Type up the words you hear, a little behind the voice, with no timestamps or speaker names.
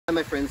Hi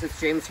my friends, it's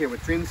James here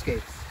with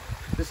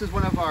Dreamscapes. This is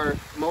one of our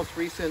most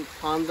recent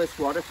pondless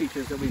water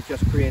features that we've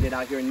just created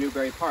out here in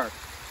Newbury Park.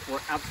 We're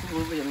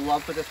absolutely in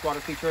love with this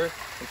water feature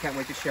and can't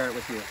wait to share it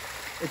with you.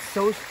 It's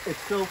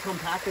so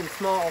compact and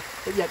small,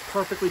 but yet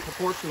perfectly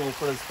proportional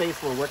for the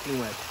space we're working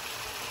with.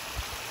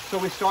 So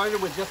we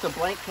started with just a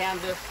blank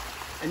canvas,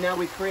 and now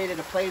we created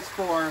a place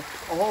for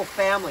a whole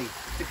family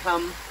to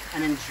come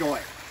and enjoy.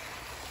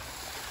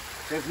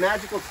 There's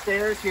magical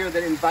stairs here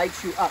that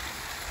invite you up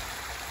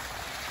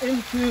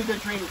into the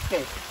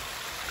dreamscape.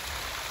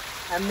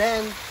 And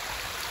then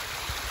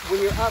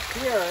when you're up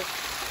here,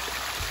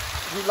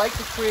 we'd like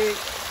to create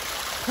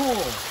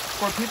pools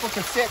for people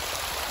to sit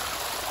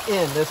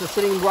in. There's a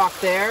sitting rock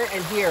there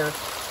and here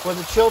where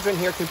the children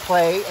here can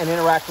play and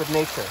interact with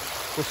nature,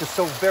 which is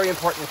so very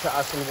important to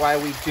us and why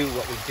we do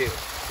what we do,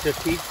 to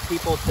teach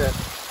people to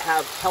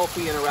have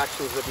healthy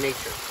interactions with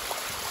nature.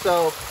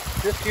 So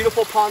this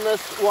beautiful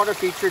pondless water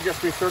feature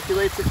just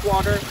recirculates its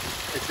water.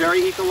 It's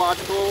very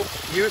ecological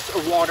use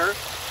of water.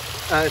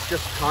 It's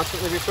just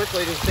constantly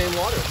recirculating the same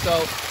water.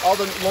 So all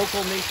the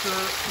local nature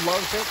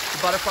loves it. The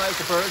butterflies,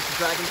 the birds, the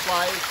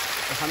dragonflies,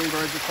 the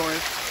hummingbirds, of course.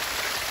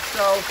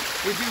 So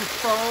we do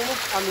foam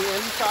on the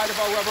inside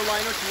of our rubber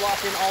liner to lock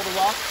in all the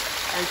rocks,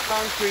 and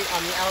concrete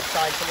on the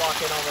outside to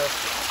lock in all the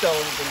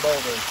stones and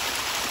boulders.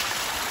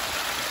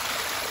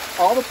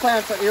 All the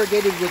plants are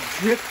irrigated with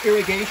drip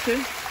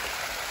irrigation,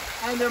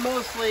 and they're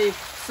mostly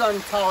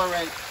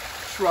sun-tolerant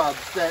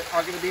shrubs that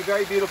are going to be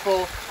very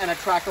beautiful and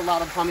attract a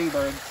lot of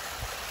hummingbirds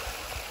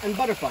and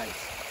butterflies.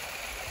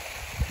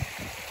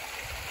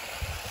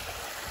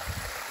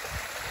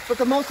 But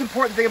the most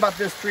important thing about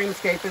this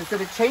dreamscape is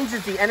that it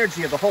changes the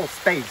energy of the whole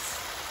space,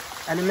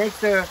 and it makes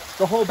the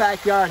whole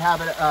backyard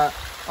have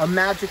a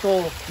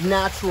magical,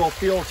 natural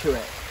feel to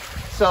it.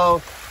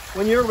 So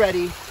when you're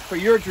ready for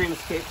your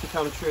dreamscape to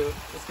come true,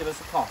 just give us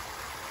a call.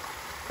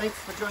 Thanks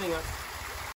for joining us.